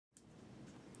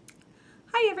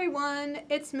Hi everyone,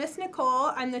 it's Miss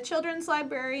Nicole. I'm the children's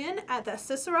librarian at the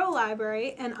Cicero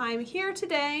Library, and I'm here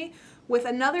today with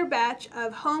another batch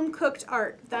of home cooked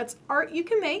art. That's art you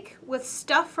can make with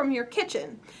stuff from your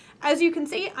kitchen. As you can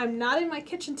see, I'm not in my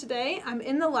kitchen today, I'm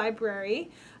in the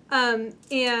library, and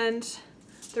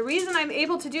the reason I'm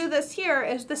able to do this here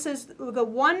is this is the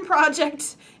one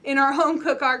project in our home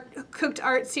cooked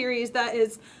art series that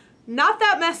is not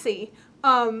that messy.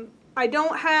 I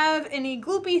don't have any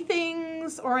gloopy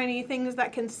things or any things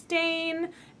that can stain.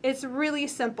 It's really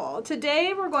simple.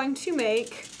 Today we're going to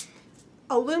make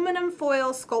aluminum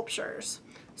foil sculptures.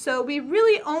 So we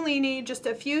really only need just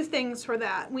a few things for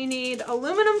that. We need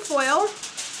aluminum foil.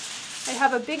 I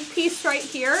have a big piece right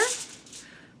here,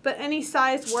 but any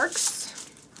size works.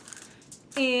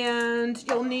 And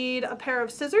you'll need a pair of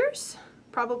scissors,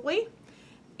 probably.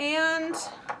 And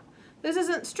this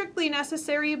isn't strictly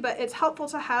necessary, but it's helpful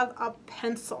to have a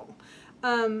pencil.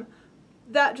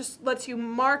 That just lets you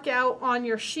mark out on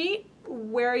your sheet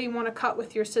where you want to cut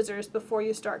with your scissors before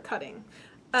you start cutting.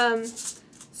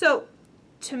 So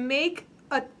to make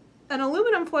an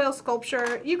aluminum foil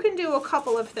sculpture, you can do a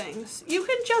couple of things. You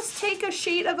can just take a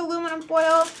sheet of aluminum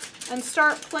foil and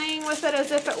start playing with it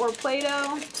as if it were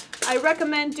Play-Doh. I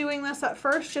recommend doing this at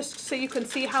first just so you can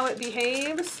see how it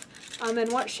behaves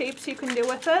and what shapes you can do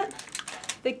with it.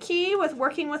 The key with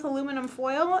working with aluminum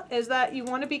foil is that you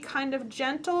want to be kind of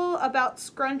gentle about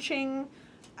scrunching,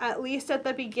 at least at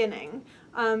the beginning,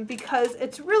 because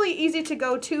it's really easy to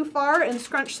go too far and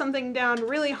scrunch something down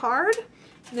really hard.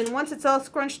 And then once it's all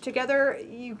scrunched together,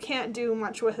 you can't do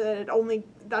much with it.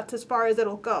 That's as far as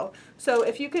it'll go. So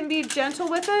if you can be gentle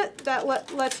with it, that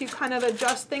lets you kind of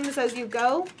adjust things as you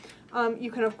go.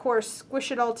 You can of course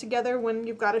squish it all together when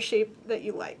you've got a shape that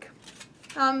you like.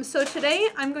 So today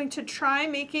I'm going to try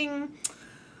making,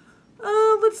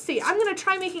 I'm going to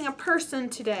try making a person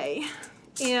today.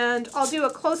 And I'll do a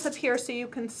close-up here so you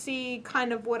can see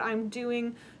kind of what I'm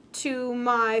doing to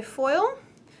my foil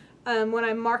when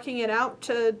I'm marking it out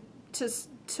to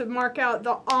mark out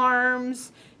the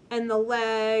arms and the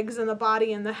legs and the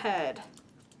body and the head.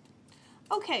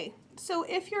 Okay, so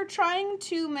if you're trying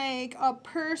to make a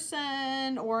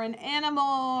person or an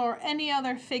animal or any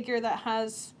other figure that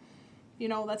has,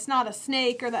 that's not a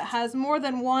snake or that has more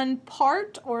than one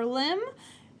part or limb,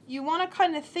 you want to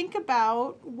kind of think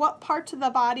about what parts of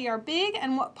the body are big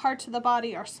and what parts of the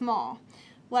body are small.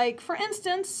 Like, for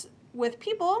instance, with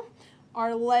people,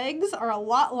 our legs are a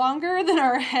lot longer than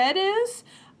our head is,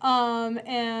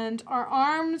 and our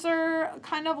arms are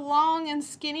kind of long and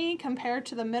skinny compared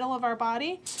to the middle of our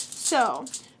body. So,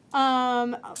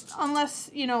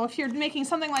 unless, if you're making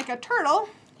something like a turtle,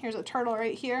 here's a turtle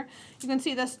right here. You can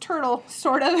see this turtle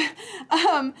sort of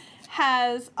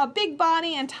has a big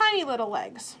body and tiny little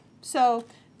legs. So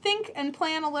think and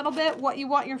plan a little bit what you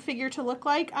want your figure to look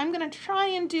like. I'm going to try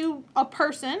and do a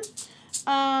person.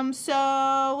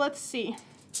 So let's see.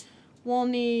 We'll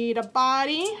need a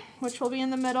body, which will be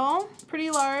in the middle, pretty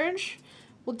large.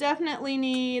 We'll definitely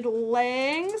need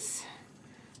legs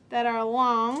that are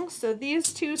long. So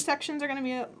these two sections are going to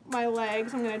be my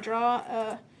legs. I'm going to draw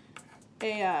a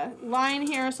line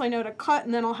here so I know to cut,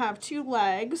 and then I'll have two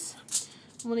legs.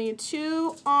 We'll need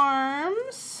two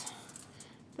arms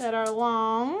that are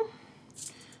long.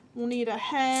 We'll need a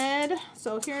head.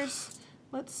 So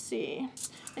let's see.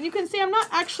 And you can see I'm not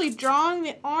actually drawing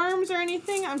the arms or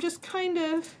anything. I'm just kind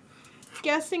of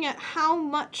guessing at how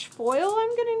much foil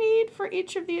I'm going to need for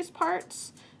each of these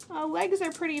parts. Legs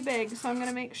are pretty big, so I'm going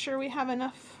to make sure we have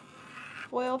enough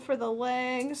foil for the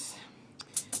legs.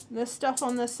 This stuff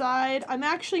on the side, I'm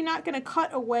actually not going to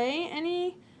cut away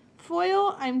any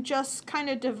foil. I'm just kind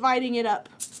of dividing it up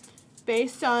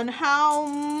based on how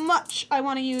much I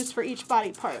want to use for each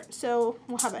body part. So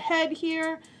we'll have a head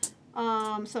here,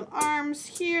 some arms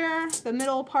here, the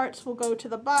middle parts will go to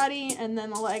the body, and then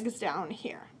the legs down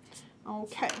here.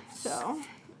 Okay, so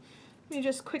let me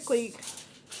just quickly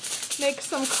make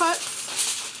some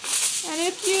cuts. And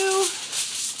if you,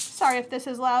 sorry if this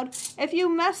is loud, if you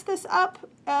mess this up,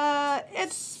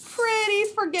 it's pretty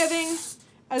forgiving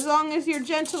as long as you're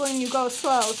gentle and you go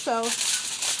slow. So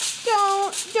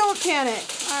don't panic.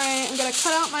 All right, I'm gonna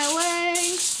cut out my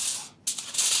legs.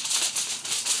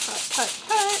 Cut, cut,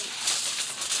 cut.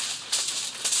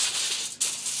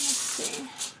 Let's see.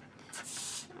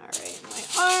 All right, my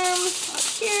arms up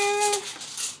here.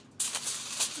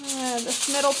 This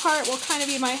middle part will kind of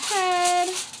be my head.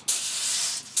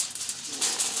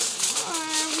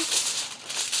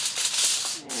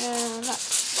 And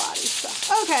that's body stuff.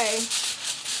 Okay,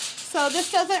 so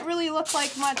this doesn't really look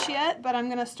like much yet, but I'm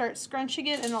going to start scrunching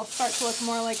it and it'll start to look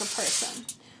more like a person.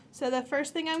 So the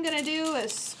first thing I'm going to do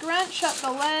is scrunch up the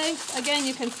legs. Again,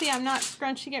 you can see I'm not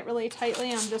scrunching it really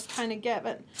tightly. I'm just kind of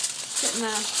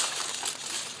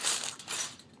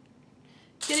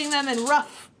getting them in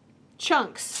rough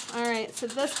chunks. All right, so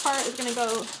this part is going to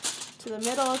go to the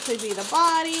middle to be the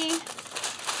body.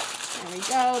 There we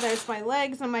go. There's my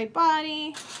legs and my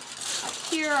body. Up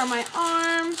here are my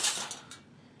arms.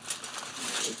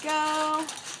 There we go.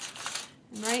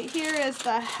 And right here is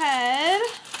the head.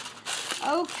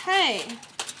 Okay.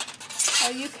 So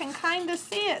you can kind of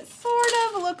see it sort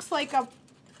of looks like a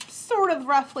sort of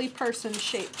roughly person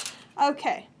shape.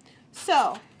 Okay.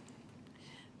 So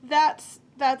that's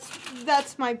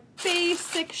my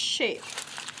basic shape.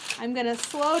 I'm going to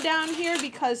slow down here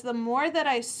because the more that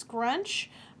I scrunch,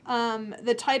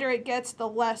 the tighter it gets, the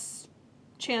less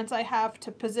chance I have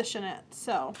to position it.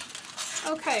 So,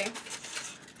 okay.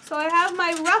 So I have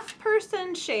my rough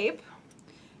person shape,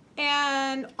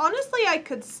 and honestly I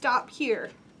could stop here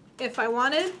if I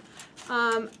wanted.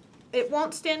 It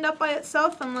won't stand up by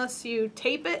itself unless you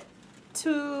tape it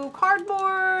to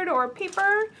cardboard or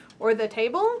paper or the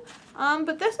table.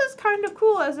 But this is kind of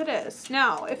cool as it is.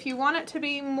 Now, if you want it to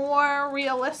be more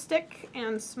realistic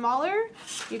and smaller,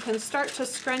 you can start to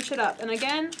scrunch it up. And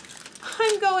again,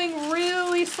 I'm going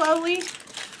really slowly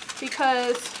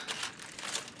because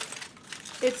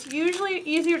it's usually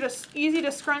easy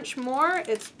to scrunch more.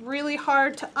 It's really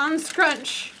hard to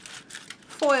unscrunch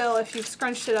foil if you've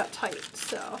scrunched it up tight.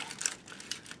 So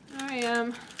there I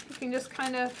am. You can just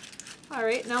kind of, all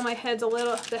right, now the head's a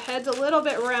little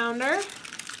bit rounder.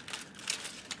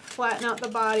 Flatten out the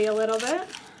body a little bit.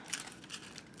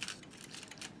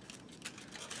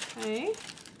 Okay.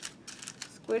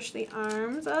 Squish the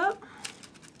arms up.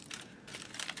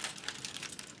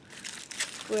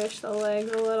 Squish the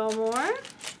legs a little more.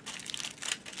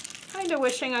 Kind of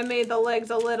wishing I made the legs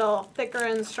a little thicker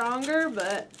and stronger,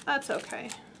 but that's okay.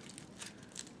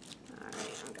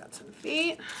 Alright, I've got some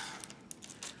feet.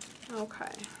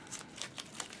 Okay.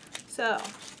 So,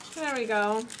 there we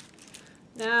go.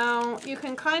 Now, you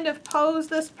can kind of pose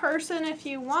this person if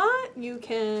you want. You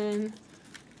can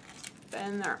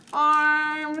bend their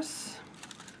arms.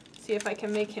 See if I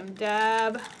can make him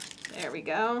dab. There we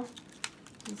go.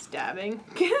 He's dabbing.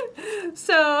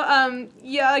 So,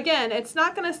 yeah, again, it's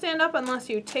not going to stand up unless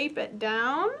you tape it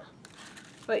down.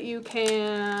 But you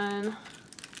can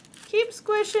keep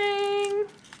squishing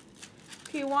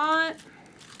if you want.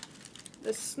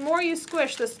 The more you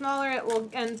squish, the smaller it will,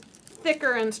 and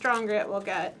thicker and stronger it will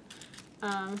get.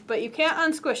 But you can't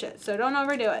unsquish it, so don't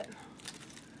overdo it.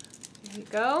 There you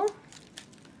go.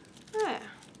 Ah,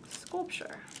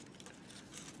 sculpture.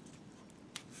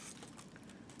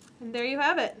 And there you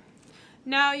have it.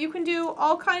 Now you can do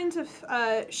all kinds of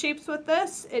shapes with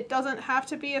this. It doesn't have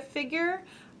to be a figure,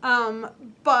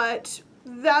 but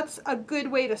that's a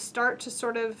good way to start to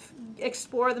sort of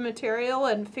explore the material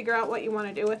and figure out what you want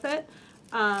to do with it.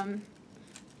 And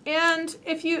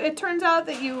if it turns out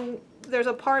that there's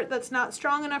a part that's not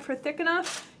strong enough or thick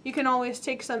enough, you can always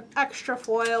take some extra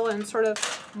foil and sort of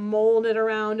mold it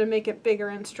around and make it bigger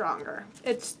and stronger.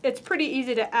 It's pretty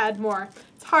easy to add more.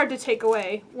 It's hard to take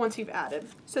away once you've added.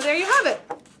 So there you have it.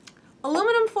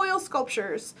 Aluminum foil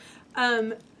sculptures.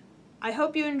 I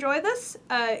hope you enjoy this.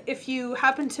 If you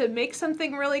happen to make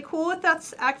something really cool with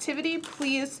that activity,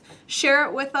 please share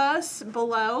it with us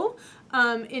below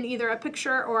in either a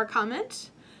picture or a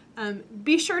comment.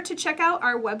 Be sure to check out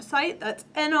our website, that's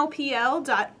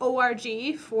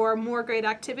nopl.org, for more great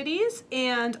activities,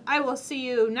 and I will see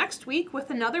you next week with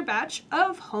another batch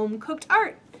of home cooked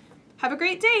art. Have a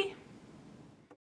great day!